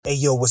Hey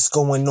yo, what's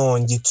going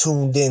on? You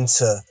tuned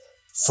into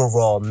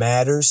For All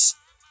Matters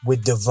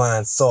with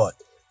Divine Thought.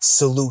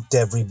 Salute to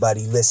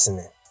everybody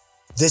listening.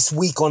 This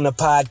week on the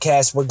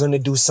podcast, we're going to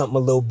do something a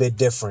little bit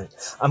different.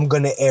 I'm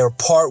going to air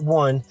part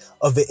one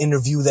of an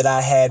interview that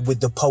I had with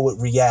the poet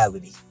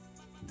Reality.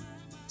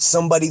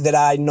 Somebody that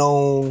I've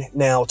known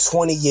now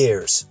 20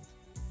 years.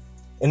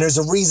 And there's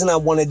a reason I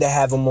wanted to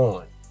have him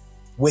on.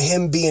 With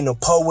him being a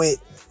poet,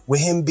 with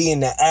him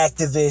being an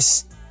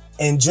activist,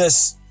 and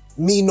just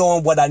me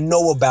knowing what I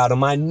know about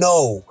him, I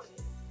know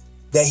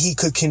that he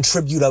could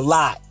contribute a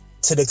lot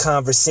to the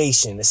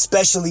conversation,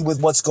 especially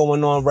with what's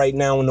going on right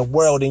now in the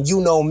world. And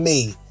you know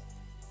me.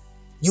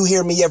 You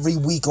hear me every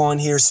week on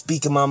here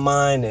speaking my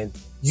mind, and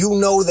you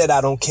know that I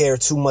don't care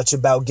too much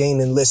about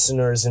gaining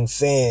listeners and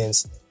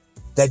fans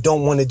that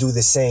don't want to do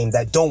the same,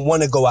 that don't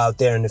want to go out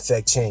there and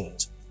affect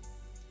change.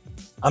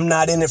 I'm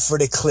not in it for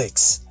the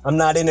clicks. I'm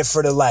not in it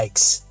for the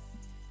likes.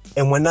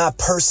 And when I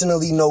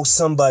personally know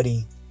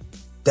somebody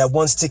that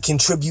wants to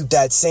contribute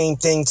that same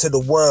thing to the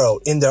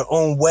world in their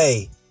own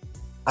way,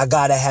 I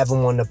gotta have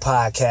them on the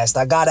podcast.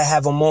 I gotta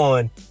have them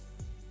on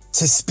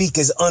to speak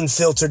as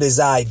unfiltered as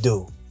I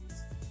do.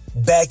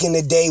 Back in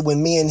the day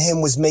when me and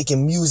him was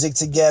making music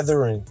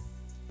together and,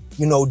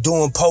 you know,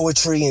 doing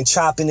poetry and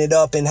chopping it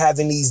up and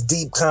having these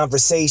deep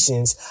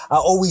conversations, I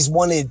always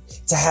wanted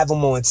to have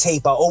them on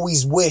tape. I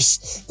always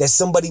wished that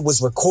somebody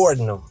was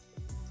recording them,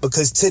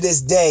 because to this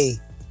day,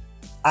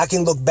 I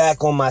can look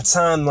back on my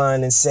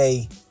timeline and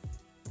say,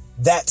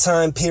 that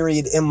time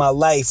period in my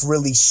life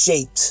really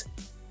shaped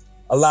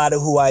a lot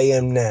of who I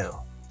am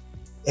now.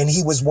 And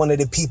he was one of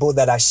the people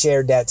that I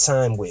shared that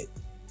time with.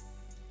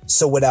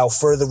 So without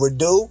further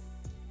ado,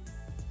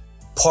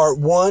 part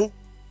one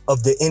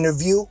of the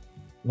interview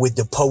with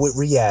the poet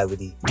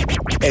Reality.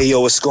 Hey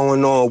yo, what's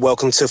going on?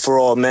 Welcome to For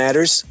All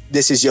Matters.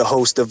 This is your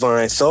host,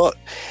 Divine Thought.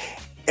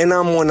 And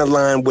I'm on the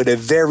line with a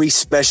very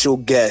special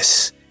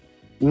guest.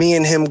 Me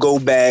and him go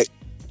back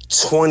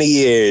 20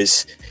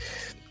 years.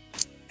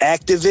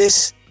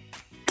 Activist,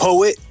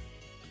 poet,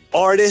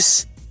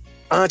 artist,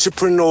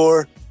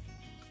 entrepreneur,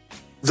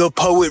 the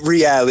poet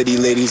Reality,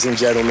 ladies and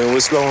gentlemen.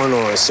 What's going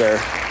on, sir?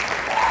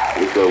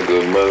 What's up,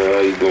 good brother? How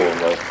you doing,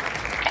 man?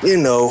 You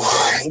know,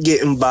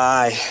 getting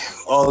by.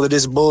 All of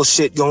this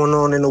bullshit going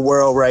on in the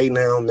world right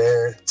now,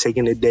 man.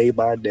 Taking it day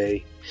by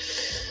day.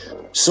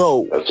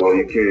 So that's all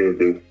you can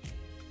do.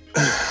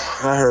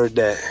 I heard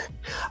that.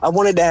 I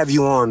wanted to have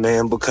you on,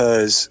 man,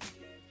 because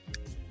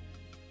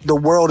the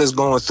world is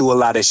going through a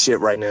lot of shit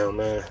right now,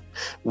 man.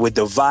 With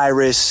the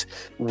virus,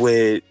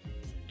 with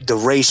the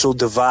racial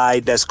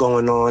divide that's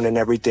going on and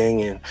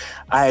everything. And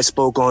I had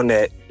spoke on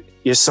that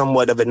you're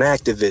somewhat of an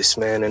activist,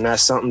 man. And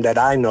that's something that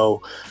I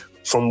know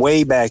from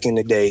way back in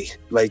the day.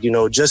 Like, you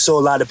know, just so a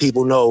lot of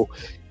people know,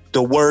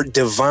 the word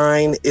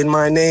divine in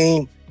my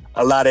name,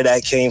 a lot of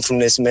that came from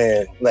this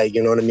man. Like,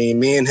 you know what I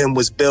mean? Me and him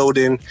was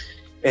building.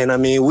 And I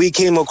mean, we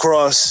came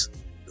across,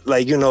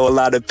 like, you know, a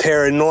lot of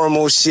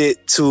paranormal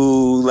shit to,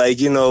 like,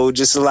 you know,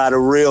 just a lot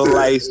of real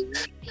life,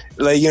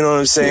 like, you know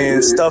what I'm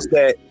saying? Stuff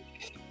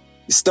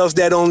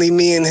that only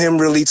me and him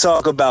really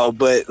talk about.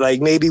 But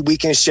like, maybe we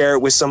can share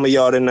it with some of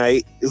y'all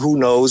tonight. Who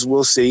knows?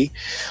 We'll see.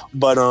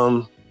 But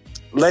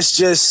let's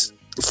just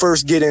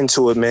first get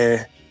into it,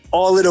 man.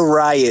 All of the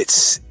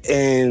riots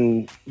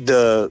and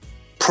the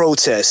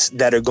protests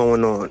that are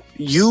going on.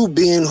 You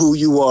being who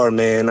you are,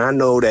 man, I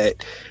know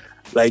that,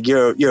 like,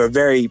 you're a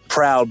very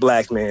proud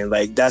black man.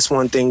 Like, that's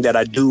one thing that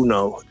I do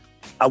know.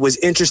 I was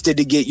interested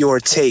to get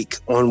your take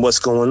on what's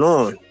going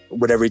on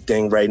with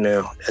everything right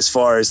now, as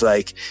far as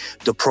like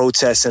the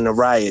protests and the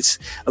riots.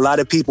 A lot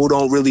of people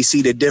don't really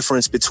see the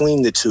difference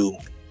between the two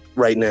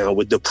right now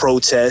with the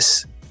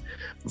protests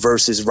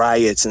versus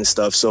riots and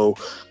stuff. So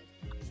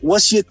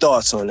what's your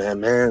thoughts on that,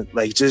 man?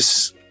 Like,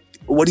 just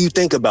what do you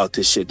think about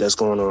this shit that's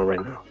going on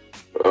right now?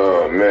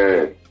 Oh,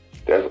 man,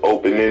 that's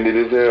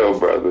open-ended as hell,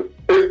 brother.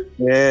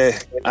 Yeah,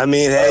 I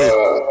mean, hey.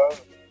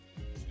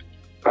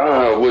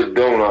 What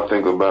don't I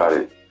think about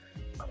it?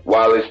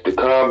 While it's the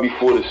calm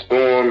before the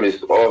storm,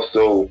 it's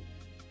also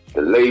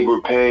the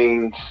labor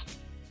pains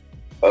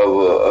of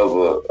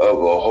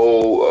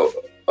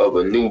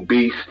a new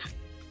beast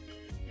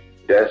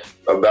that's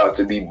about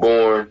to be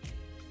born.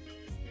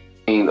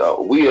 I mean,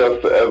 we are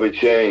forever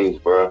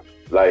changed, bro.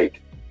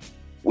 Like,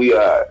 we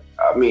are.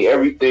 I mean,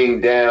 everything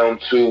down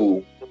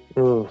to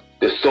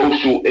the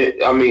social.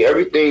 I mean,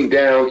 everything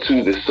down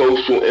to the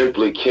social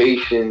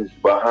implications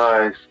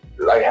behind,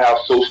 like, how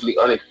socially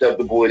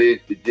unacceptable it is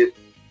to just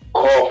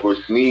cough or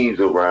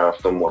sneeze around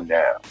someone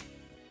now,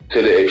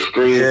 to the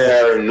extreme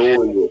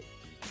paranoia.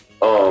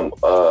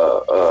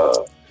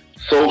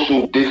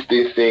 Social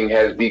distancing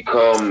has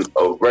become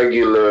a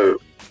regular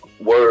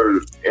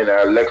word in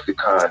our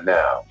lexicon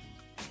now.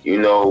 You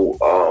know,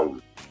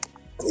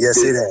 yes,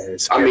 it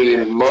has. I mean,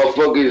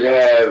 motherfuckers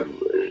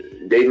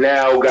they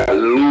now got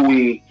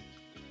Louis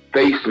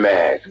face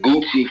masks,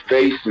 Gucci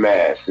face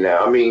masks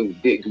now. I mean,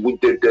 the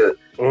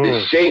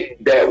shape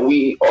that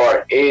we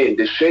are in,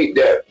 the shape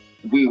that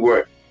we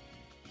were,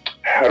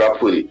 how do I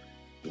put it?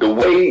 The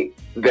way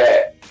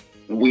that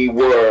we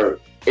were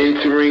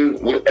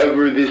entering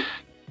whatever this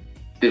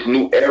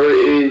new era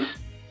is,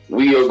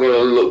 we are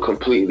gonna look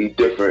completely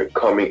different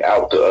coming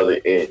out the other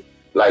end.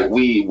 Like,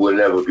 we will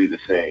never be the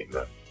same,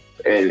 man.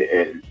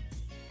 And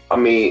I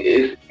mean,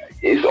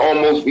 it's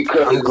almost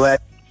because I'm glad.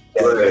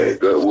 Go ahead.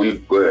 Say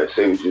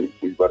what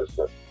you about to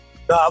say.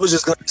 No, I was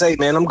just gonna say,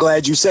 man, I'm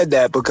glad you said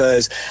that,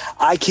 because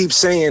I keep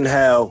saying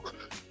how,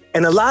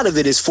 and a lot of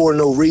it is for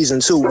no reason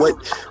too.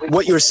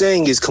 What you're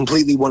saying is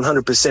completely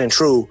 100%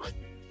 true.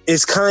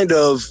 It's kind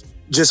of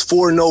just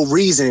for no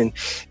reason.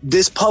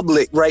 This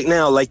public right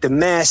now, like the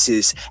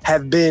masses,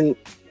 have been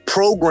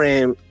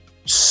programmed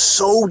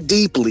so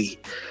deeply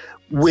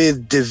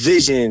with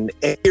division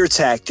and fear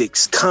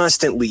tactics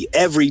constantly,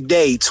 every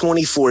day,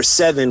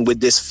 24/7,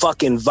 with this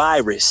fucking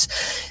virus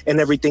and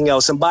everything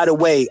else. And by the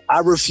way, I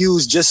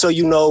refuse, just so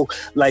you know,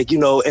 like, you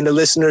know, and the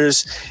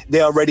listeners,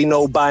 they already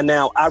know by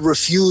now, I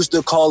refuse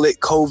to call it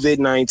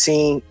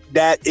COVID-19.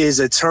 That is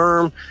a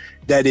term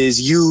that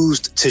is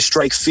used to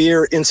strike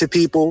fear into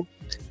people.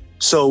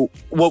 So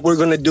what we're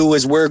going to do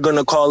is we're going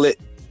to call it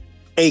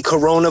a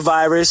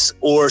coronavirus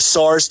or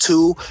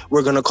SARS-2.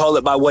 We're going to call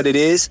it by what it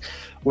is.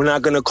 We're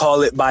not going to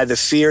call it by the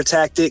fear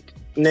tactic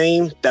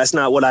name. That's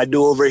not what I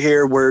do over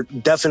here. We're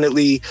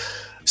definitely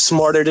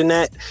smarter than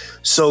that.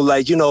 So,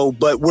 like, you know,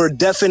 but we're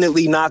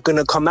definitely not going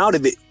to come out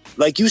of it,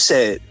 like you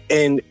said.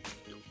 And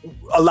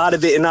a lot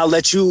of it, and I'll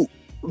let you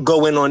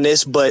go in on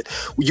this, but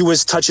you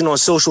was touching on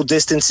social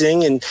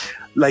distancing and,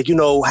 like, you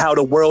know, how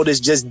the world is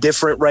just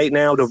different right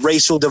now, the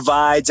racial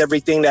divides,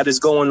 everything that is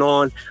going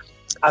on.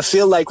 I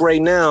feel like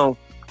right now,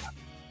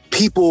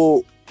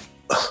 people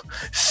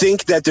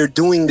think that they're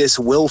doing this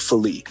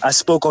willfully. I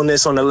spoke on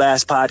this on the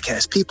last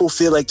podcast. People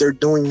feel like they're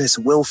doing this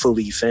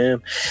willfully,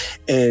 fam.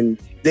 And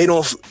they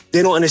don't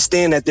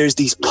understand that there's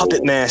these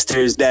puppet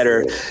masters that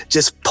are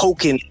just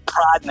poking,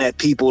 prodding at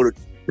people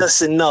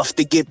just enough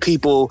to get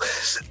people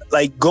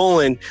like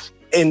going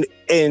and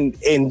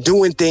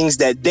doing things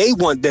that they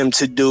want them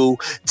to do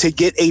to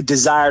get a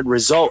desired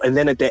result. And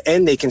then at the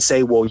end, they can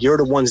say, well, you're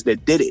the ones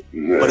that did it,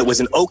 but it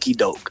was an okie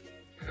doke.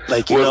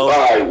 Like, you know. All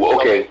right. Well,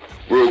 okay.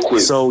 Real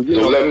quick. So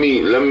let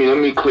me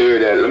clear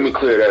that. Let me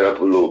clear that up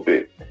a little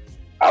bit.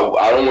 I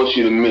don't want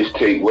you to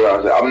mistake what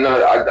I said.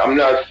 I'm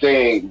not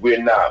saying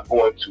we're not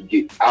going to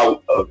get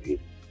out of it.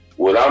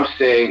 What I'm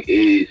saying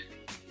is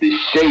the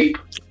shape,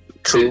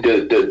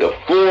 the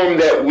form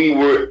that we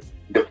were,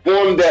 the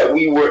form that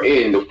we were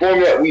in, the form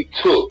that we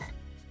took,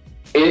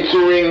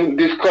 entering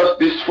this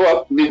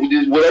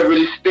whatever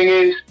this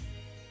thing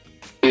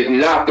is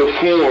not the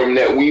form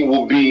that we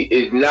will be.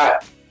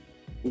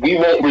 We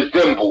won't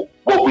resemble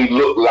what we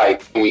look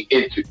like when we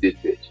entered this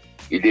bitch.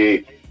 You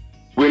dig?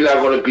 We're not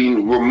going to be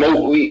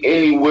remotely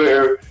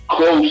anywhere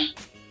close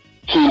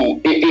to.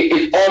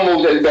 It's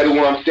almost as bad as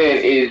what I'm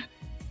saying is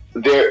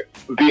there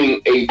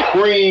being a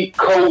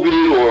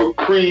pre-COVID or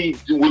what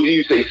do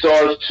you say,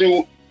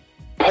 SARS-2,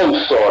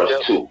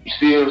 post-SARS-2. You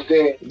see what I'm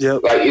saying?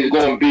 Yep. Like, it's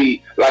going to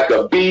be like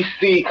a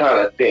BC kind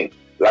of thing.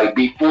 Like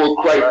before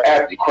Christ,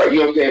 after Christ. You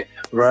know what I'm saying?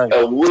 Right.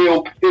 A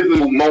real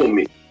pivotal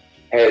moment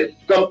has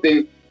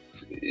something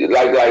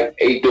like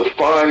a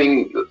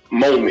defining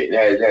moment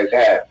has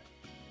happened.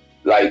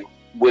 Like,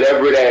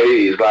 whatever that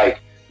is,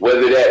 like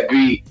whether that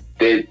be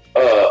that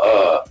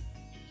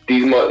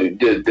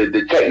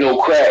the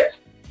technocrats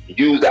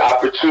use the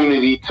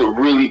opportunity to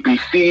really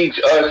besiege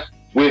us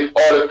with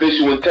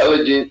artificial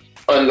intelligence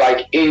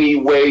unlike any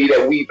way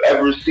that we've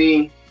ever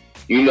seen,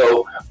 you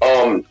know,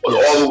 all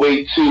the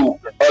way to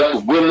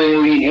us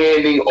willingly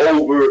handing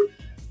over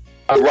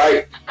a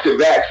right to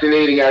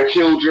vaccinating our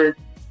children,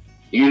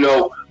 you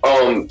know,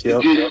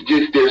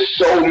 just there's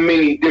so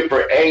many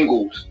different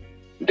angles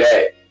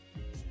that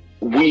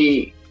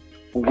we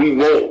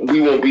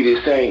won't be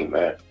the same,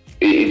 man.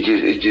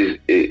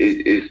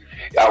 It's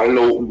I don't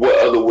know what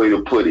other way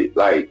to put it.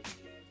 Like,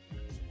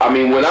 I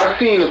mean, when I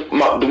seen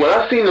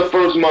the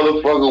first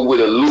motherfucker with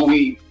a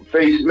Louis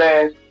face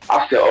mask,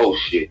 I said, "Oh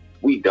shit,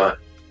 we done."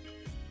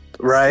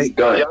 Right. We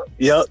done.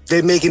 Yep.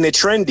 They're making it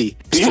trendy.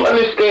 Do you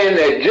understand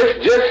that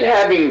just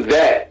having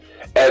that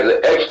as an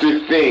extra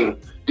thing?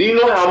 Do you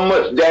know how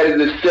much that is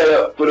a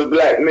setup for the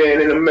black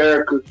man in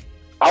America?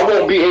 I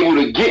won't be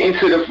able to get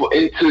into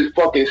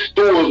fucking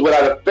stores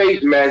without a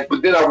face mask,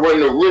 but then I run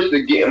the risk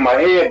of getting my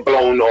head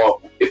blown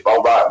off if I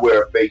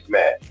wear a face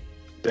mask.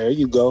 There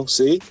you go.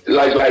 See,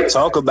 like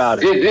talk about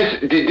it.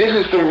 This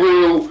is some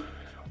real,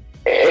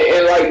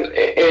 and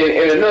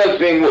another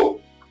thing.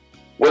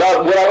 What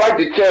I like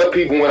to tell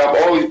people, what I've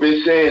always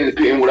been saying,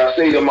 and what I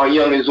say to my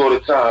youngins all the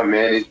time,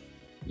 man, is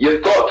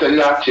your thoughts are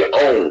not your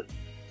own.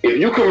 If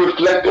you can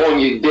reflect on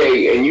your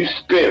day and you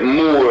spent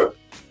more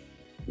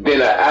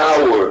than an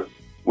hour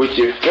with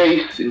your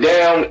face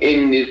down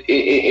in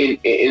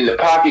the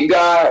pocket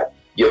guide,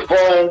 your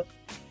phone,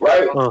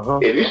 right? Uh-huh.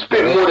 If you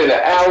spend more than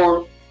an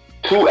hour,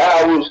 2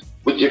 hours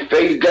with your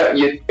face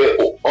down,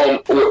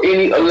 or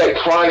any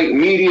electronic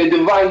media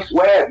device,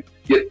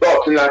 your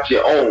thoughts are not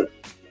your own.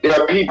 There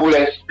are people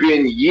that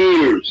spend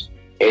years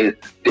and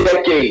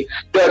decades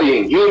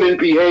studying human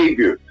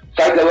behavior,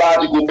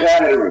 psychological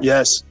patterns.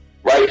 Yes.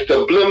 right?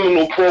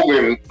 Subliminal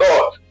programming,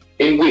 thoughts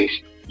in which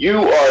you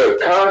are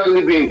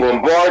constantly being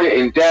bombarded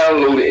and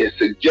downloaded and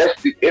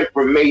suggested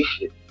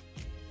information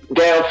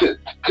down to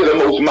the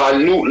most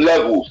minute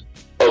levels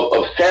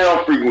of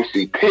sound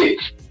frequency,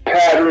 pitch,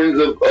 patterns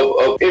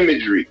of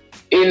imagery,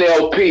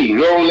 NLP,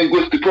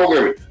 neuro-linguistic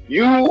programming.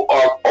 You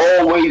are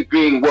always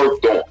being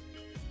worked on.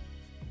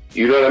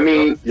 You know what I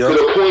mean? Yep. To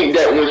the point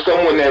that when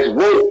someone that's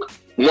woke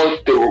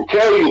wants to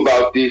tell you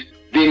about this,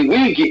 then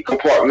we get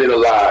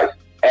compartmentalized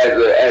as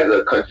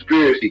a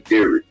conspiracy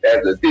theorist,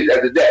 as a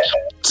that.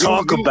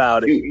 Talk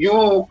about it.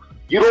 You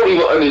don't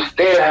even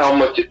understand how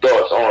much your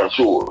thoughts aren't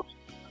yours.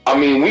 I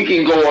mean, we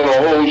can go on a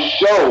whole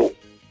show,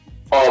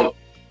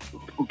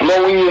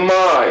 blowing your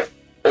mind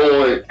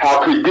on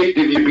how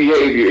predictive your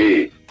behavior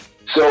is.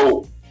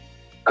 So,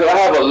 because I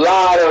have a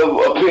lot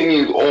of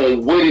opinions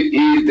on what it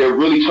is they're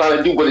really trying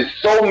to do, but it's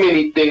so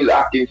many things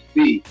I can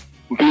see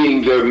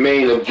being their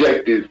main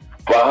objective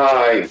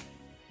behind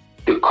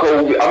the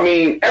COVID. I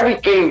mean,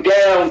 everything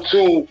down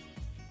to,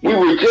 we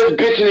were just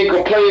bitching and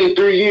complaining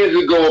 3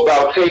 years ago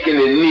about taking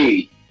a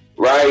knee,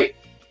 right?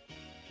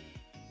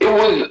 It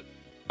was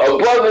a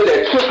brother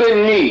that took a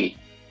knee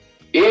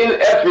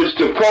in efforts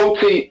to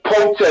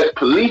protest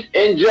police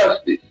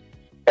injustice.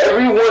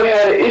 Everyone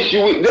had an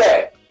issue with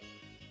that,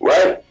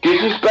 right?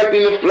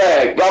 Disrespecting the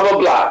flag, blah, blah,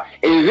 blah.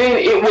 And then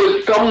it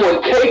was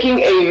someone taking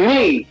a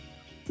knee,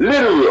 a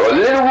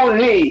literal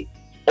knee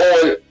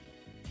on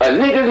a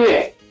nigga's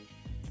neck.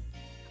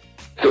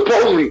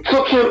 Supposedly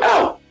took him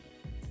out,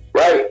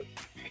 right?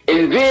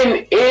 And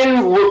then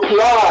in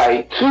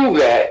reply to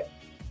that,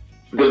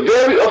 the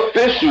very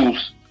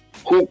officials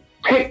who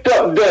picked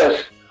up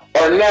dust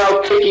are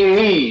now taking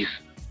knees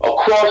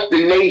across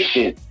the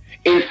nation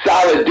in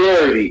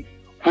solidarity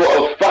for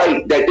a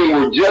fight that they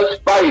were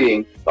just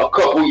fighting a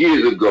couple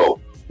years ago.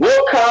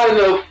 What kind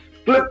of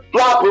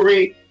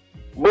flip-floppery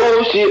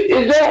bullshit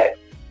is that?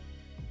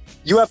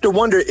 You have to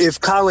wonder if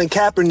Colin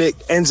Kaepernick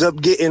ends up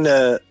getting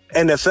a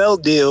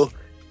NFL deal,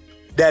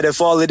 that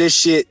if all of this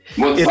shit,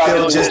 if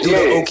they'll just do the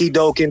okie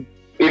doke and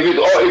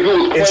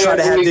try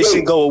to have this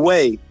shit go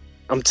away.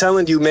 I'm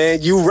telling you, man,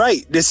 you're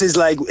right. This is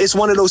like, it's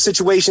one of those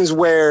situations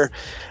where,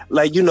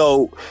 like, you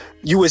know,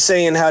 you were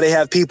saying how they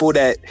have people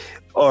that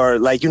are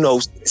like, you know,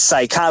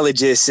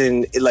 psychologists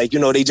and like, you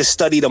know, they just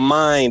study the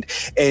mind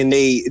and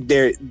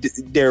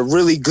they're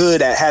really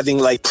good at having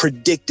like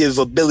predictive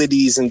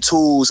abilities and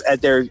tools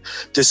at their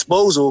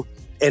disposal.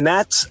 And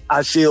that's,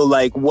 I feel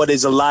like, what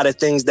is a lot of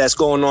things that's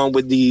going on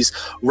with these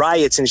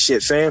riots and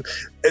shit, fam.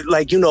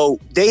 Like, you know,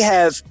 they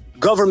have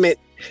government,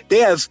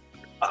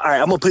 all right,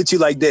 I'm gonna put it to you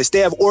like this. They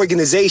have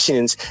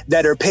organizations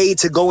that are paid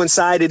to go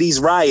inside of these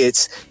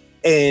riots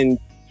and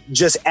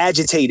just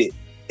agitate it.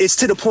 It's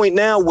to the point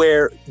now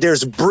where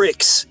there's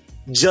bricks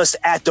just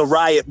at the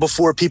riot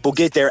before people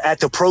get there, at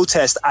the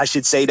protest, I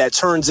should say, that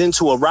turns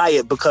into a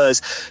riot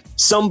because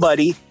some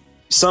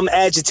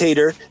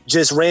agitator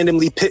just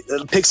randomly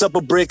picks up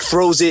a brick,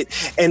 throws it,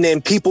 and then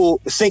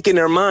people think in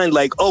their mind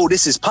like, oh,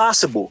 this is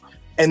possible.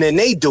 And then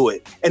they do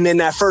it. And then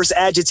that first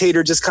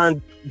agitator just kind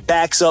of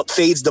backs up,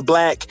 fades to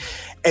black,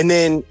 and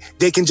then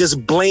they can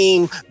just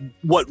blame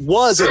what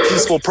was a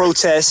peaceful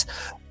protest.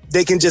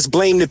 They can just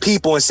blame the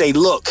people and say,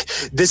 look,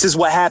 this is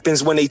what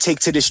happens when they take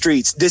to the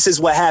streets. This is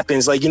what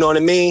happens. Like, you know what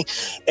I mean?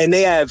 And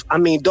they have, I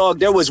mean, dog,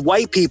 there was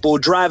white people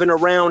driving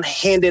around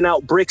handing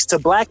out bricks to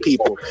black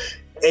people.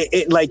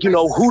 Like, you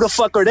know, who the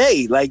fuck are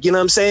they? Like, you know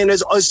what I'm saying?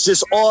 It's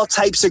just all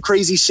types of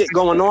crazy shit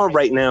going on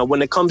right now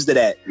when it comes to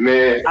that.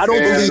 Man, I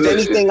don't believe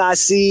anything I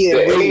see.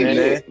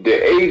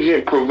 The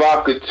agent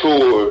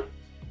provocateur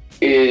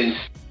is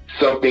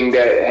something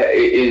that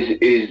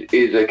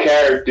is a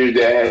character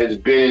that has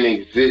been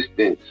in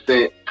existence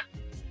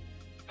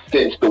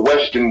since the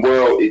Western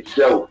world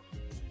itself.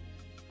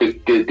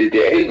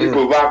 The agent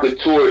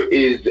provocateur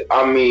is,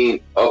 I mean,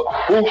 a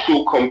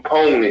crucial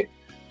component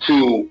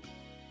to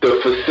the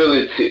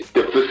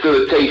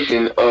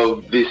facilitation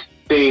of this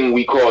thing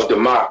we call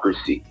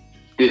democracy.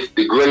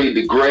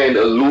 The grand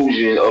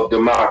illusion of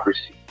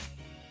democracy.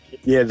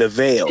 Yeah, the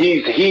veil.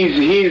 He's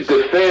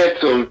the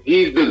phantom.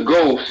 He's the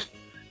ghost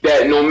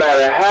that no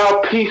matter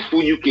how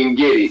peaceful you can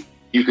get it,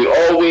 you can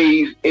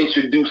always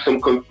introduce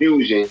some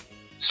confusion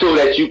so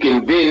that you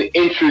can then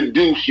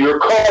introduce your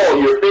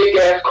fake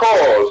ass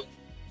cause,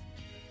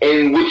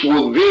 and which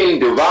will then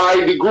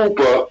divide the group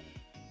up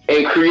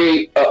and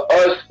create a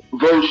us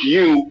versus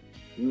you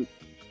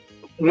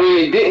when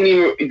it didn't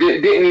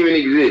even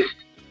exist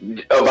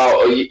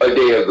about a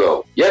day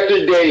ago.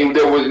 Yesterday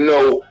there was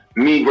no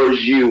me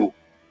versus you.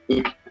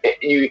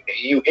 You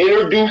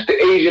introduce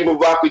the Asian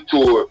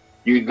provocateur,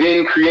 you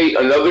then create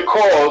another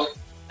cause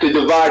to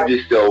divide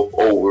yourself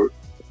over,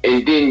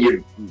 and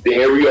then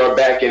there we are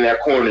back in our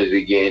corners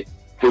again,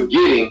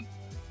 forgetting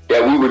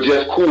that we were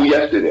just cool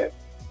yesterday.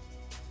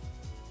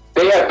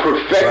 They have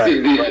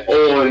perfected this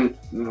on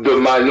the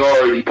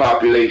minority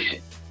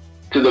population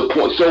to the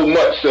point, so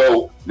much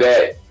so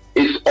that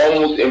it's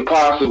almost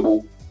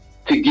impossible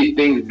to get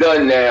things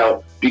done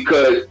now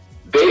because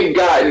they've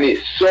gotten it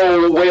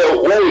so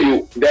well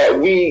oiled that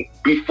we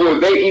before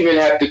they even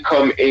have to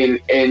come in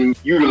and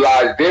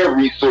utilize their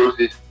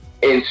resources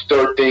and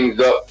stir things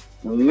up.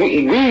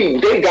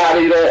 They got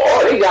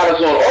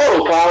us on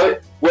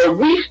autopilot where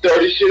we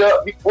started shit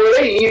up before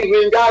they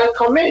even got to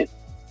come in.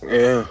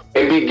 Yeah.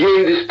 And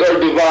begin to start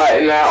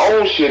dividing our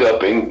own shit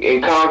up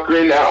and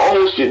conquering our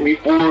own shit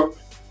before,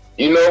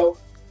 you know.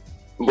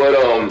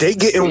 But they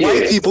getting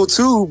white people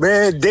too,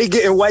 man. They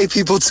getting white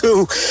people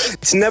too.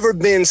 It's never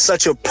been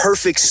such a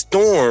perfect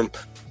storm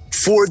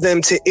for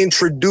them to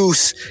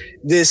introduce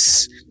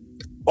this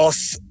off.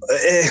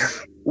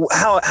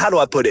 How do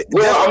I put it?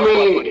 Well,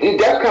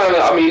 that's kind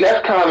of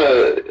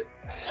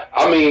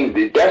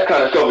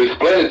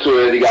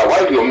self-explanatory. They got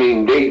white people. I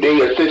mean, they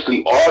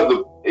essentially are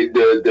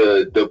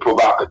the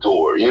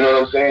provocateur. You know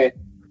what I'm saying?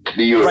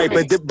 Right,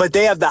 but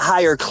they have the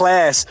higher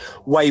class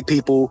white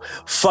people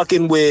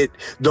fucking with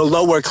the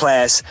lower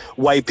class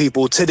white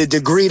people to the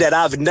degree that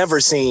I've never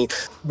seen.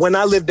 When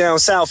I lived down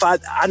south,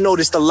 I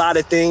noticed a lot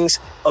of things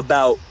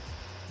about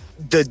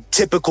the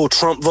typical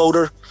Trump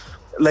voter.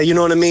 Like, you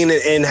know what I mean?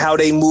 And how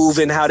they move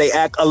and how they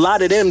act. A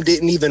lot of them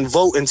didn't even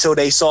vote until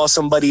they saw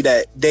somebody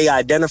that they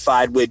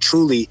identified with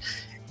truly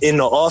in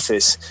the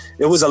office.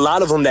 There was a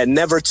lot of them that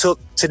never took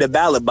to the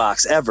ballot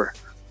box ever.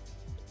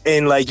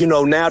 And like, you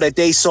know, now that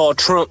they saw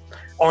Trump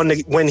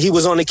when he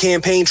was on the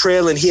campaign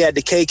trail and he had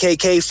the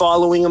KKK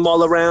following him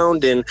all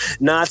around and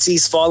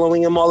Nazis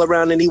following him all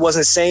around and he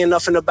wasn't saying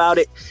nothing about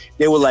it,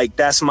 they were like,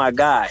 that's my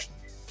guy.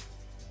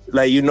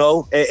 Like, you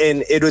know,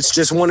 and it was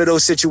just one of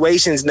those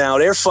situations now.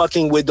 They're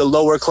fucking with the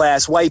lower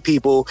class white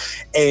people.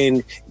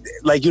 And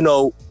like, you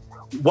know,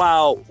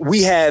 while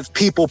we have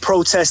people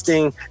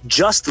protesting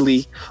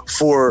justly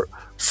for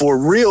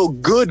real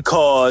good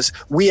cause,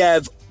 we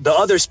have the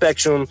other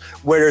spectrum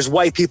where there's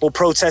white people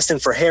protesting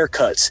for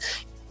haircuts.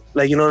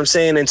 Like, you know what I'm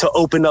saying? And to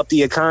open up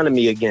the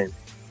economy again.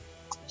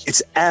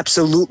 It's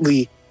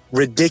absolutely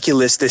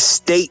ridiculous, the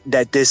state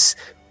that this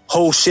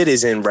whole shit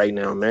is in right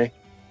now, man.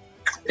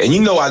 And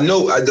you know, I know,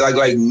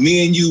 like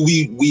me and you,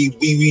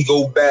 we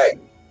go back.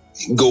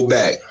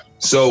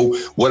 So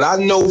what I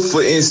know,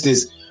 for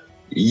instance,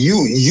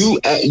 you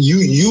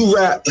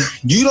rap.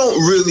 You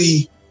don't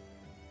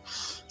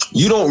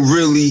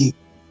really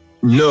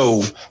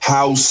know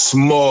how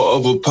small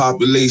of a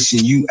population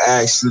you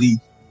actually,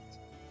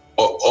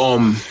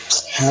 how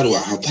do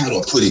I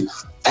put it?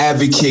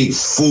 Advocate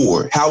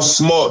for. How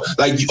small?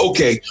 Like,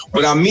 okay,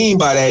 what I mean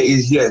by that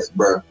is, yes,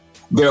 bro,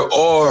 there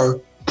are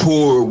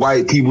poor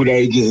white people that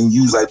are getting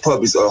used like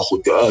puppets,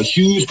 a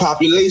huge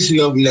population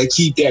of them that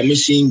keep that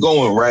machine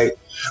going, right?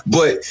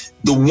 But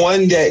the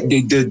one that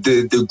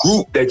the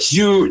group that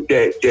you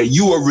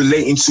are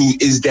relating to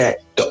is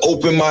that the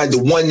open mind,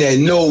 the one that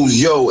knows,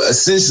 yo,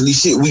 essentially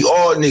shit, we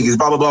all niggas,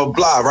 blah blah blah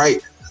blah,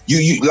 right?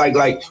 You like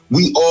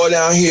we all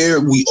down here,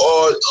 we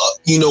all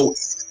you know,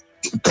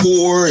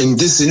 poor and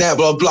this and that,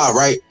 blah blah,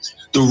 right?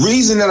 The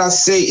reason that I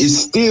say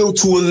is still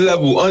to a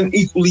level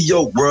unequally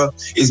yoked, bro,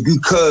 is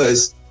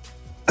because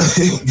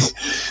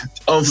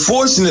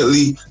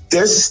unfortunately,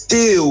 there's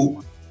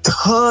still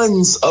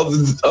tons of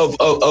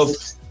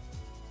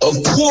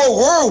poor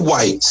world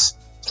whites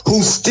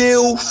who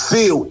still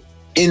feel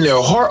in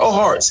their heart of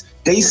hearts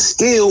they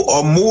still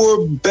are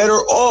more better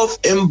off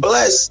and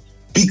blessed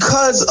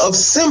because of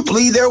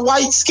simply their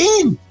white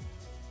skin.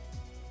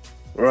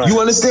 Right. You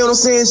understand what I'm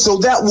saying? So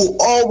that will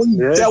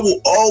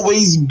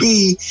always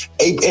be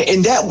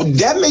and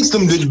that makes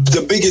them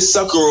the biggest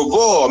sucker of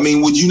all. I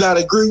mean, would you not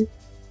agree?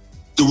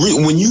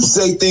 When you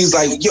say things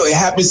like, yo, it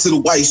happens to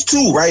the whites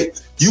too, right?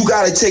 You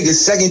got to take a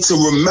second to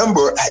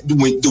remember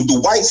when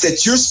the whites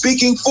that you're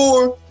speaking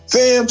for,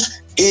 fam,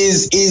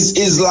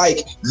 is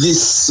like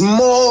this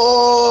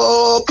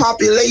small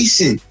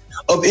population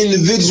of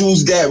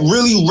individuals that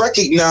really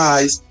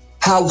recognize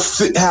how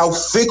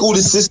fickle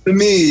the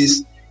system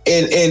is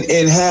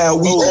and how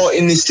we all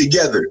in this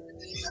together.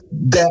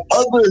 That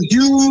other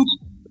huge...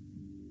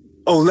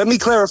 Let me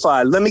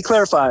clarify.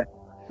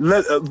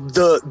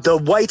 The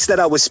whites that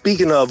I was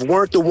speaking of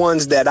weren't the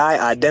ones that I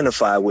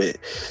identify with.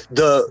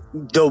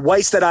 The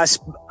whites that I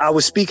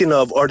was speaking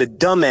of are the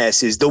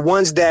dumbasses, the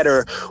ones that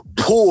are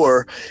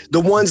poor, the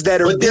ones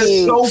that are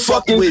being so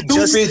fucked with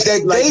just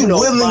that like, they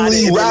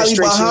willingly rally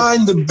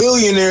behind the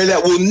billionaire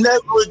that will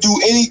never do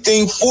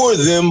anything for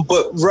them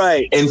but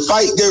and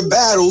fight their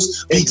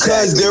battles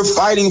because they're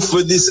fighting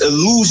for this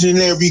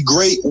illusionary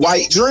great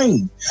white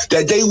dream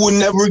that they will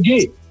never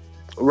get.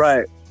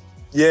 Right.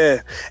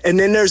 Yeah. And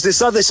then there's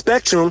this other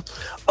spectrum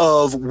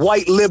of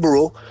white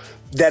liberal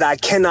that I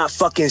cannot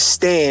fucking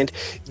stand,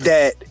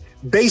 that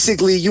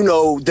basically, you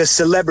know, the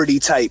celebrity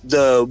type,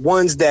 the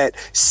ones that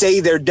say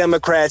they're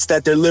Democrats,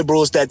 that they're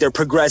liberals, that they're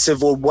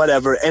progressive or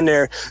whatever. And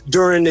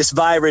during this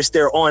virus,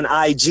 they're on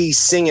IG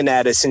singing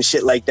at us and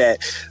shit like that.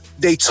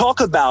 They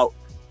talk about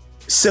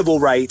civil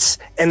rights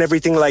and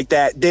everything like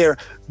that.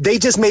 They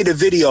just made a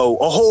video,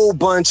 a whole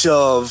bunch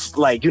of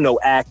like, you know,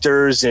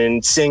 actors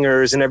and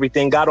singers and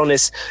everything got on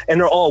this, and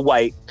they're all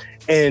white.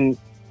 And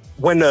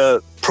when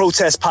the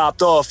protest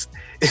popped off,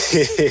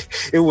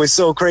 it was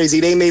so crazy.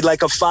 They made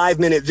like a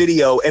 5-minute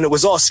video and it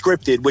was all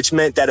scripted, which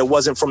meant that it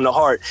wasn't from the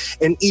heart.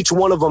 And each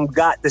one of them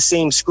got the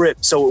same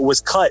script. So it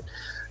was cut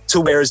to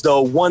where as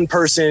though one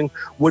person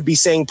would be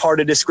saying part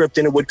of the script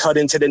and it would cut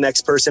into the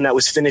next person that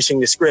was finishing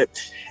the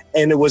script.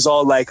 And it was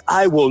all like,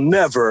 I will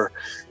never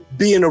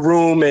be in a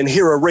room and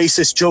hear a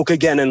racist joke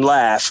again and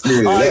laugh.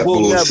 Yeah, I will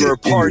bullshit. never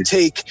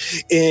partake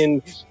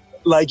in,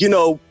 like, you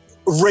know,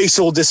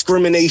 racial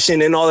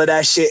discrimination and all of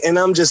that shit. And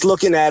I'm just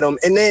looking at them.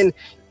 And then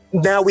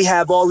now we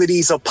have all of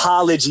these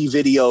apology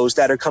videos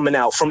that are coming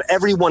out from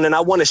everyone. And I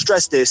want to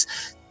stress this,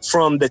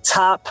 from the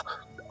top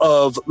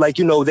of, like,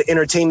 you know, the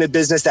entertainment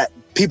business, that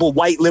people,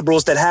 white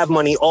liberals that have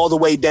money, all the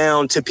way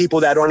down to people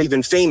that aren't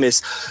even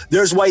famous.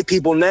 There's white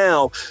people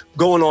now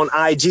going on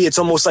IG. It's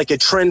almost like a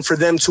trend for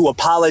them to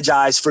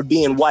apologize for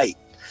being white.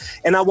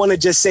 And I want to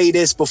just say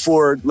this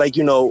before, like,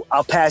 you know,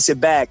 I'll pass it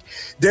back.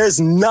 There's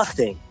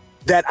nothing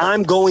that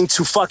I'm going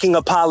to fucking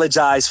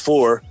apologize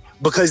for,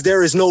 because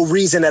there is no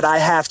reason that I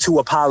have to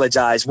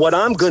apologize. What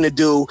I'm going to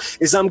do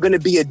is I'm going to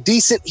be a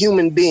decent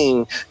human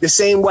being the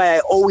same way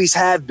I always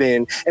have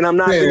been. And I'm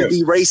not going to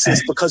be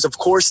racist, because of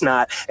course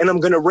not. And I'm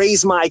going to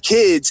raise my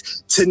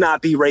kids to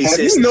not be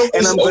racist.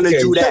 And I'm going to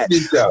do that.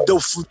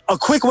 A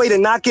quick way to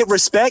not get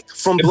respect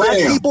from black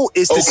people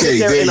is to sit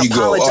there and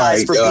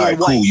apologize for being white.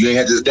 Cool. You ain't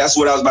had to, that's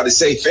what I was about to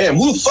say, fam.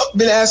 Who the fuck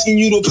been asking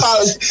you to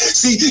apologize?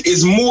 See,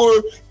 it's more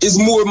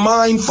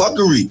mind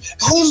fuckery.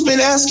 Who's been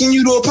asking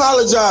you to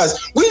apologize?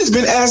 We just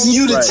been asking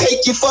you to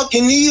take your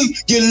fucking knee,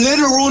 your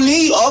literal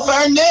knee off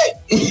our neck.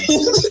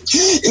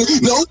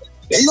 No,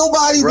 ain't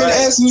nobody been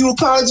asking you to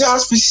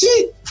apologize for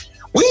shit.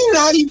 We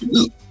not even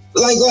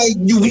like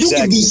you. Exactly. You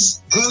can be,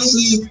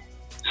 honestly,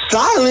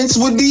 silence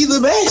would be the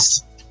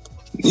best.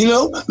 You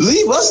know,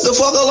 leave us the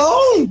fuck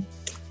alone.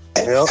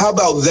 Yep. How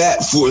about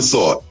that for a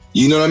thought?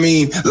 You know what I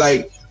mean?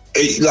 Like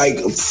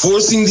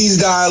forcing these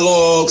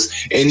dialogues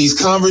and these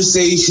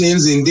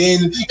conversations, and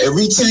then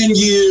every 10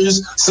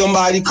 years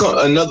somebody a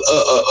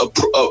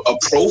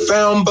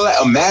profound black,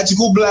 a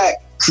magical black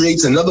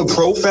creates another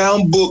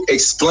profound book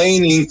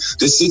explaining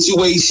the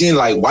situation,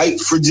 like white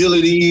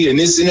fragility and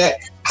this and that.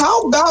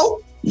 How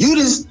about you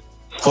just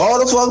fall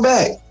the fuck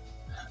back,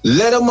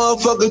 let a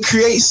motherfucker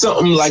create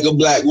something like a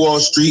Black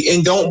Wall Street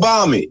and don't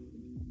bomb it?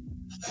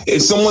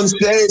 If someone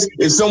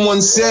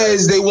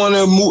says they want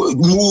to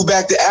move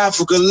back to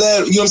Africa, you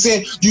know what I'm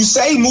saying? You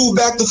say move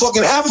back to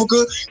fucking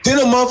Africa, then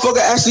a motherfucker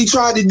actually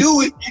tried to do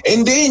it,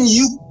 and then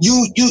you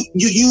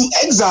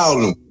exile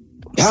them.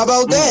 How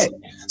about that?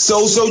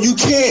 So you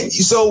can't.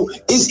 So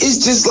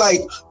it's just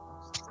like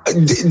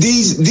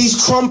these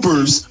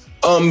Trumpers.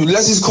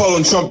 Let's just call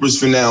them Trumpers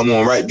for now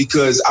on, right?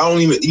 Because I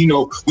don't even,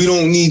 we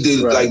don't need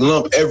to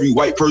lump every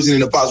white person in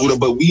the box with it,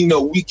 but we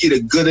know we get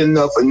a good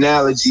enough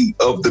analogy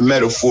of the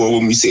metaphor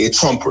when we say a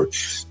Trumper,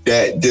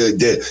 that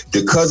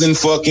the cousin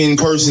fucking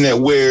person that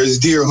wears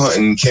deer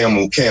hunting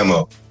camo,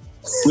 that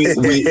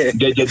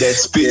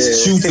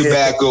spits chew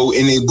tobacco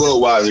in a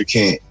Budweiser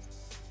can.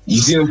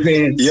 You see what I'm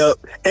saying? Yep.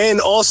 And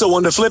also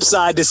on the flip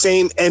side, the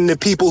same, and the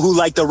people who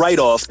like the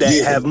write-off that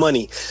have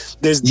money.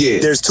 There's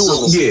two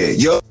of them. Yeah,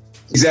 yep.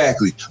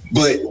 Exactly.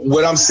 But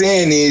what I'm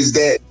saying is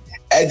that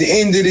at the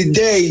end of the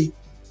day,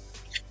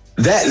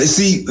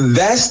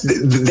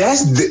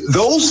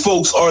 those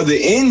folks are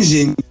the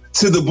engine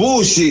to the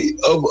bullshit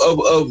of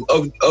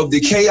the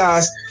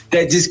chaos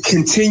that just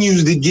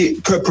continues to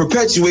get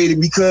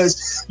perpetuated,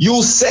 because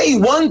you'll say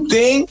one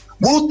thing,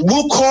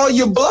 we'll call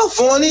your bluff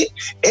on it,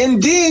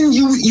 and then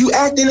you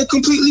act in a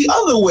completely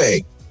other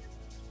way.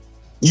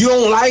 You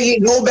don't like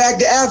it, go back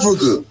to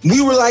Africa. We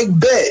were like,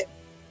 bet.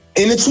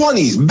 In the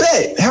 20s,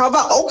 bet. How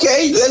about,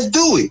 okay, let's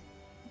do it.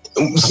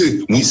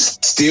 We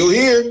still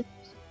here.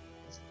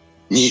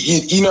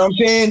 You know what I'm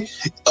saying?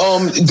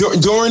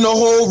 During the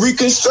whole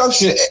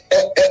Reconstruction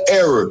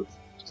era,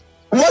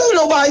 wasn't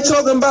nobody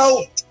talking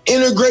about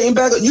integrating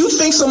back? You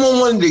think someone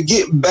wanted to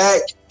get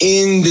back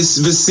in this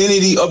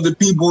vicinity of the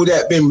people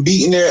that been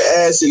beating their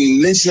ass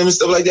and lynching them and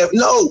stuff like that?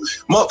 No,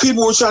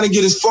 people were trying to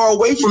get as far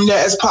away from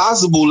that as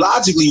possible,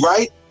 logically,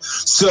 right?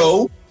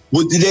 So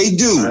what did they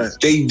do? Right.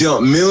 They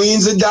dumped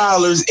millions of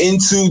dollars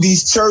into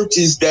these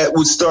churches that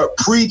would start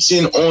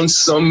preaching on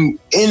some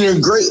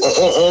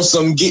on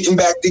some getting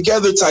back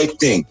together type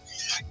thing.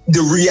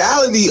 The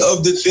reality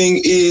of the thing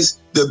is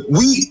the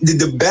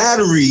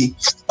battery.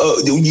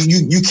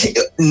 You can't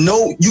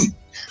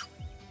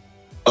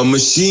a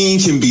machine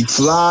can be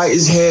fly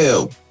as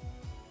hell,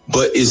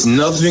 but it's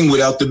nothing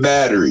without the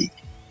battery.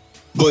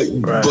 But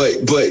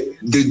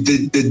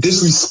the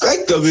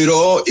disrespect of it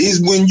all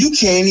is when you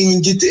can't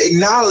even get the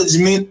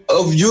acknowledgement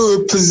of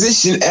your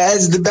position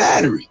as the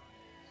battery.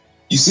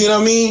 You see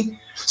what I mean?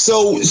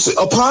 So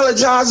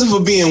apologizing for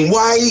being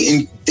white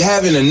and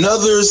having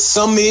another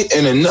summit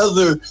and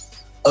another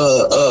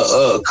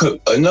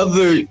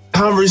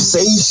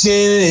conversation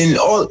and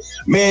all,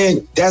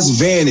 man, that's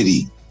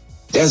vanity.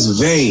 That's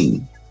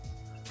vain.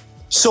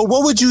 So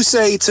what would you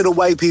say to the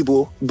white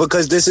people?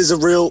 Because this is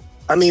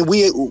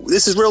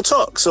this is real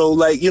talk. So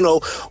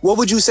what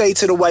would you say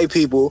to the white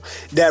people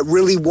that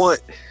really want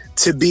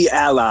to be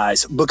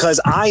allies? Because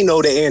I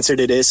know the answer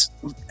to this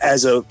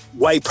as a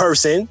white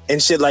person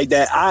and shit like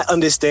that. I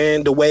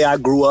understand the way I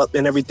grew up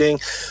and everything.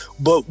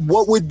 But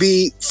what would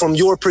be, from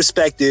your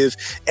perspective,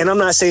 and I'm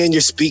not saying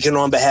you're speaking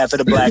on behalf of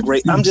the black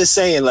race, I'm just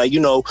saying, like, you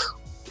know,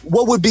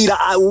 what would be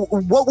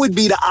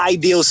the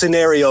ideal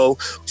scenario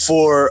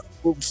for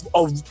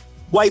a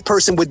white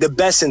person with the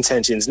best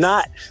intentions,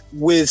 not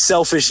with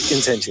selfish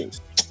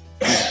intentions?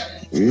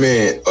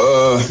 Man,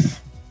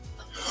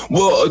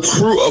 well,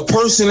 a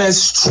person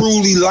that's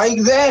truly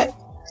like that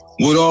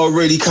would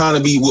already kind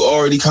of be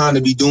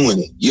doing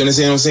it. You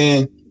understand what I'm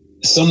saying?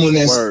 Somebody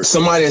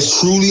that's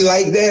truly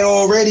like that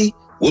already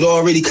would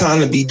already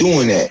kind of be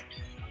doing that.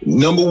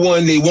 Number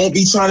one, they won't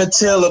be trying to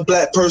tell a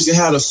black person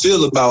how to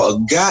feel about a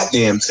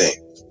goddamn thing.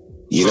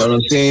 You know what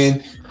I'm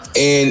saying?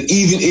 And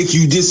even if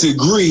you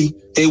disagree,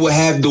 they will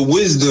have the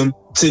wisdom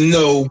to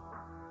know,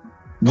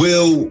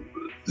 will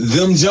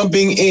them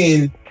jumping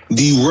in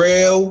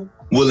derail?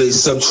 Will it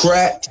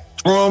subtract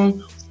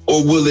from,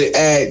 or will it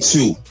add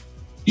to?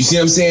 You see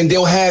what I'm saying?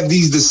 They'll have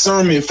these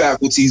discernment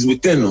faculties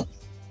within them,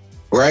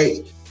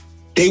 right?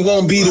 They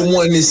won't be the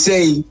one to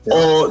say,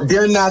 oh,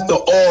 they're not the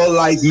all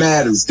life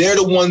matters. They're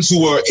the ones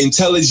who are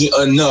intelligent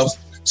enough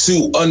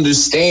to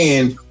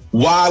understand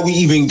why we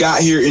even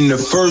got here in the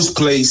first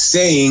place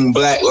saying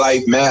Black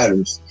Life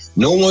Matters.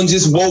 No one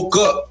just woke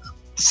up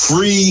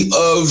free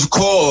of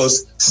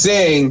cause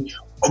saying,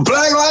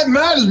 Black Life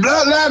Matters,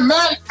 Black Life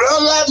Matters,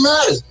 Black Life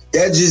Matters.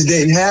 That just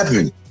didn't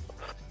happen.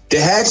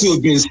 There had to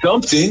have been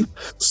something.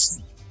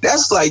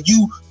 That's like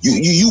you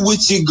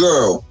with your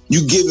girl,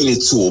 you giving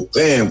it to her.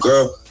 Bam,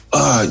 girl.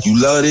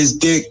 You love this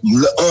dick.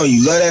 You love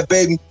that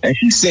baby. And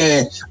she's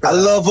saying, I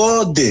love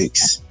all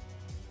dicks.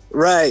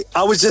 Right.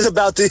 I was just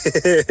about to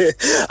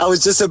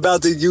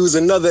use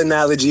another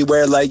analogy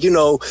where, like, you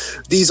know,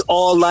 these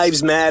all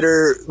lives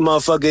matter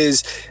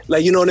motherfuckers,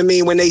 like, you know what I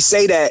mean? When they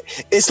say that,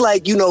 it's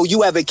like, you know,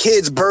 you have a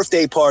kid's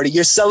birthday party.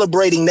 You're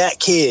celebrating that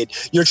kid.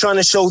 You're trying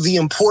to show the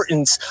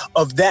importance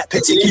of that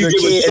particular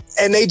kid.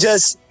 And they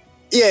just,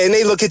 and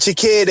they look at your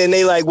kid and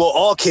they like, well,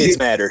 all kids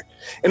matter.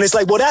 And it's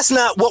like, well, that's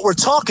not what we're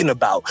talking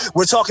about.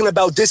 We're talking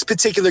about this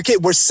particular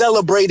kid. We're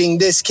celebrating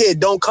this kid.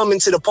 Don't come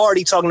into the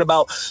party talking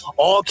about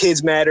all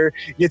kids matter.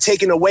 You're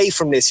taking away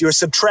from this. You're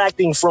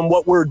subtracting from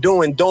what we're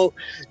doing. Don't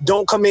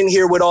come in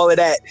here with all of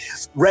that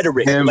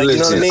rhetoric. Man, like,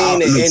 listen, you know what I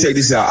mean? Let me check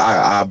this out.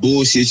 I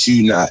bullshit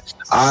you not.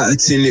 I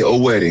attended a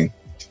wedding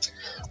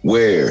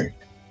where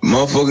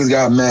motherfuckers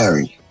got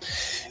married.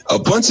 A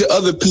bunch of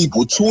other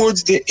people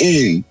towards the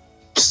end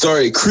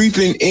started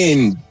creeping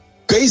in,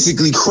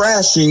 basically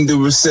crashing the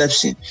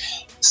reception.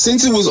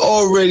 Since it was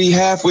already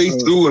halfway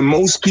through and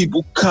most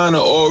people kind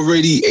of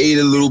already ate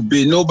a little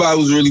bit, nobody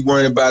was really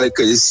worrying about it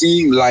because it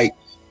seemed like,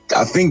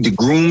 I think the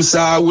groom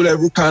side,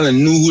 whatever, kind of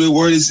knew who they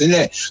were, this and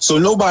that. So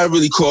nobody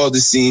really called the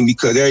scene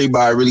because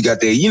everybody really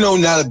got there. You know,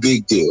 not a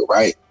big deal,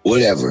 right?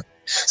 Whatever.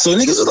 So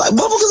niggas was like,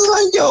 motherfuckers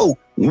are like, yo,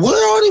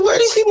 where are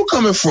these people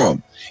coming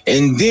from?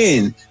 And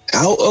then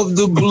out of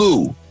the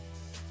blue,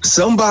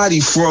 somebody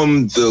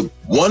from in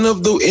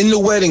the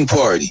wedding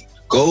party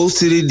goes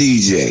to the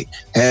DJ,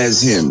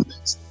 has him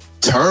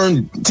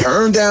turn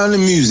down the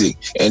music,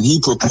 and he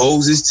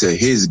proposes to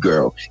his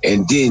girl.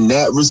 And then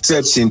that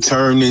reception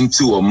turned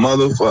into a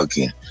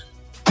motherfucking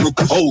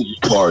proposal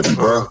party,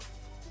 bro.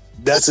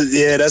 That's a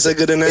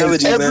good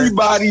analogy, and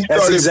everybody man.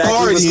 Started exactly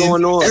partying. What's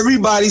going on.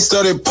 Everybody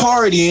started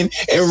partying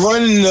and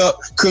running up,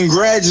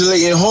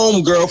 congratulating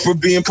homegirl for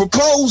being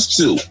proposed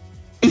to.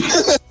 Yo,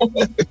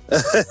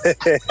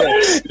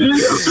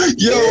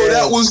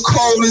 that was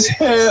cold as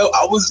hell.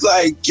 I was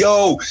like,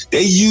 yo,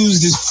 they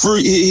used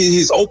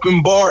his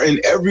open bar and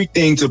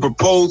everything to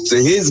propose to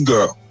his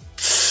girl.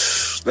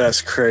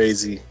 That's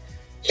crazy.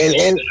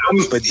 And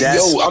but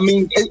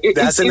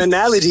that's an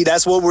analogy.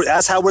 That's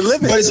how we're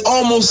living. But it's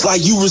almost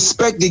like you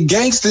respect the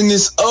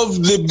gangsterness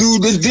of the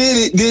dude that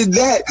did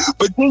that.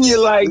 But then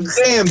you're like,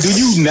 damn, do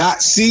you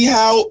not see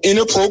how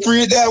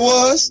inappropriate that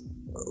was?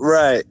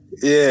 Right.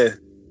 Yeah.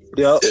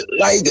 Yep.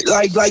 What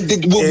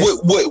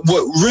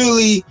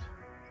really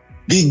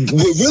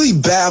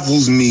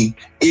baffles me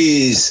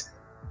is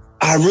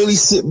I really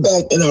sit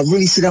back and I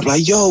really sit up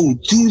like, yo,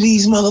 do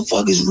these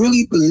motherfuckers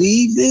really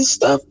believe this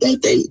stuff? Do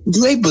they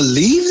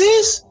believe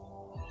this?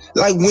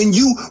 Like when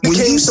you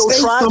became so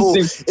tribal,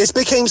 it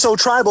became so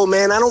tribal,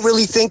 man. I don't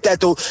think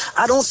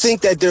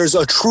that there's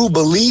a true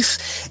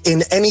belief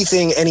in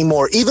anything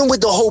anymore. Even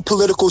with the whole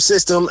political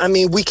system, I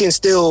mean, we can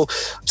still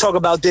talk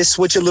about this,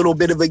 switch a little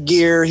bit of a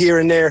gear here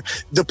and there.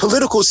 The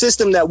political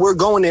system that we're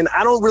going in,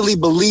 I don't really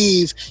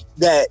believe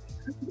that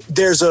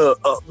there's a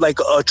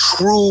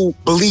true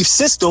belief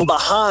system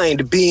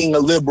behind being a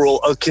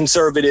liberal, a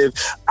conservative.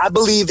 I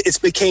believe it's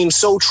became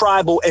so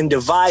tribal and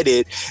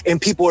divided,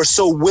 and people are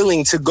so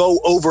willing to go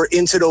over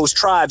into those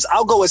tribes.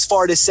 I'll go as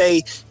far to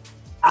say,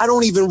 I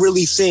don't even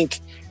really think,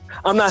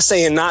 I'm not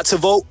saying not to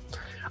vote.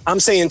 I'm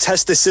saying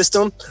test the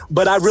system,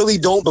 but I really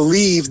don't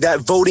believe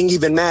that voting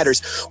even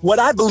matters. What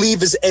I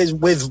believe is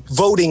with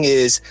voting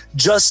is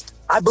just,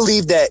 I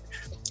believe that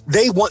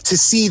they want to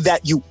see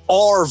that you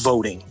are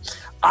voting.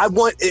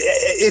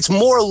 it's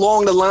more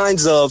along the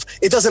lines of,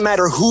 it doesn't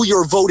matter who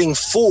you're voting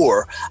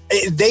for.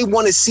 They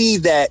want to see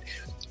that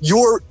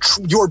you're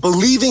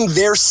believing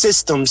their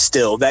system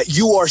still, that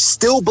you are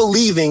still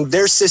believing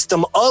their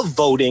system of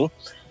voting.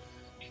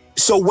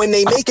 So when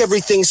they make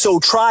everything so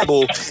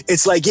tribal,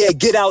 it's like, yeah,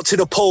 get out to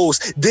the polls.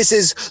 This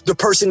is the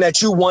person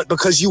that you want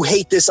because you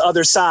hate this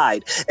other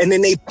side. And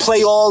then they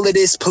play all of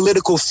this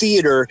political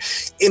theater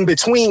in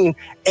between.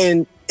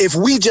 And if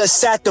we just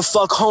sat the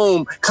fuck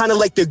home, kind of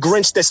like the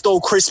Grinch that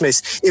stole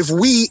Christmas, if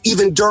we,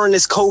 even during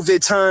this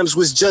COVID times,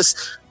 was just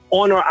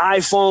on our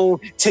iPhone,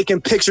 taking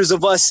pictures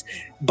of us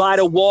by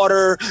the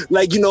water,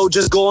 like,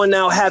 just going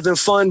out, having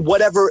fun,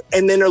 whatever.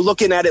 And then they're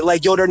looking at it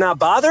like, yo, they're not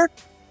bothered.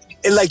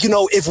 And like,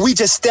 if we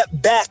just step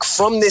back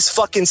from this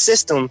fucking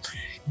system,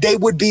 they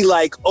would be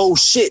like, oh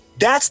shit,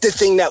 that's the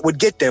thing that would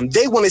get them.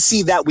 They want to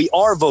see that we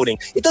are voting.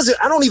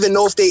 I don't even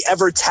know if they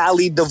ever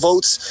tallied the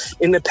votes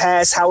in the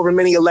past, however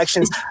many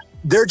elections.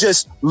 They're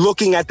just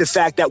looking at the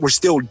fact that we're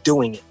still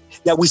doing it,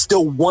 that we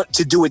still want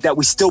to do it, that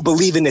we still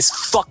believe in this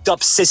fucked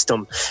up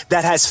system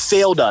that has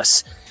failed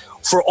us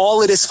for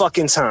all of this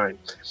fucking time.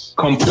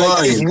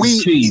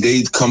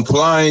 Compliance,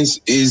 compliance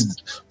is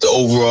the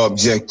overall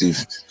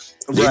objective.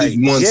 They Right.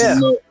 just want to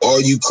know,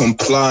 are you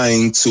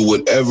complying to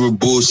whatever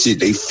bullshit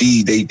they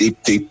feed,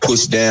 they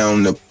push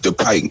down the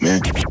pike,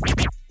 man.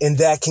 And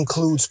that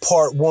concludes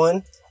part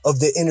 1 of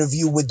the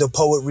interview with the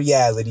Poet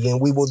Reality.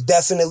 And we will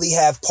definitely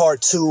have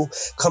part 2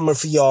 coming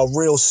for y'all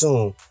real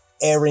soon,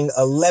 airing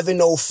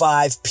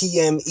 11:05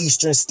 p.m.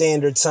 Eastern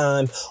Standard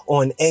Time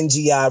on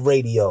NGI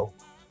Radio.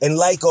 And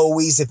like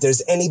always, if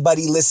there's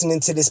anybody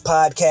listening to this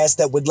podcast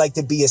that would like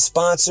to be a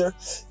sponsor,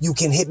 you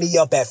can hit me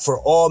up at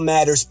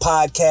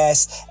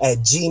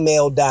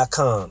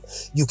forallmatterspodcast@gmail.com.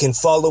 You can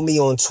follow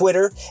me on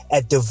Twitter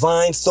at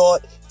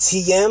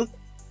DivineThoughtTM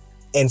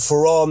and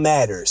For All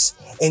Matters.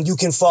 And you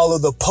can follow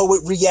the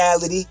Poet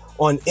Reality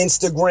on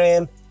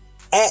Instagram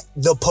at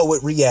The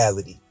Poet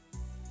Reality.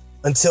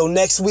 Until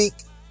next week,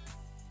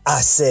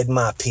 I said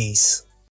my piece.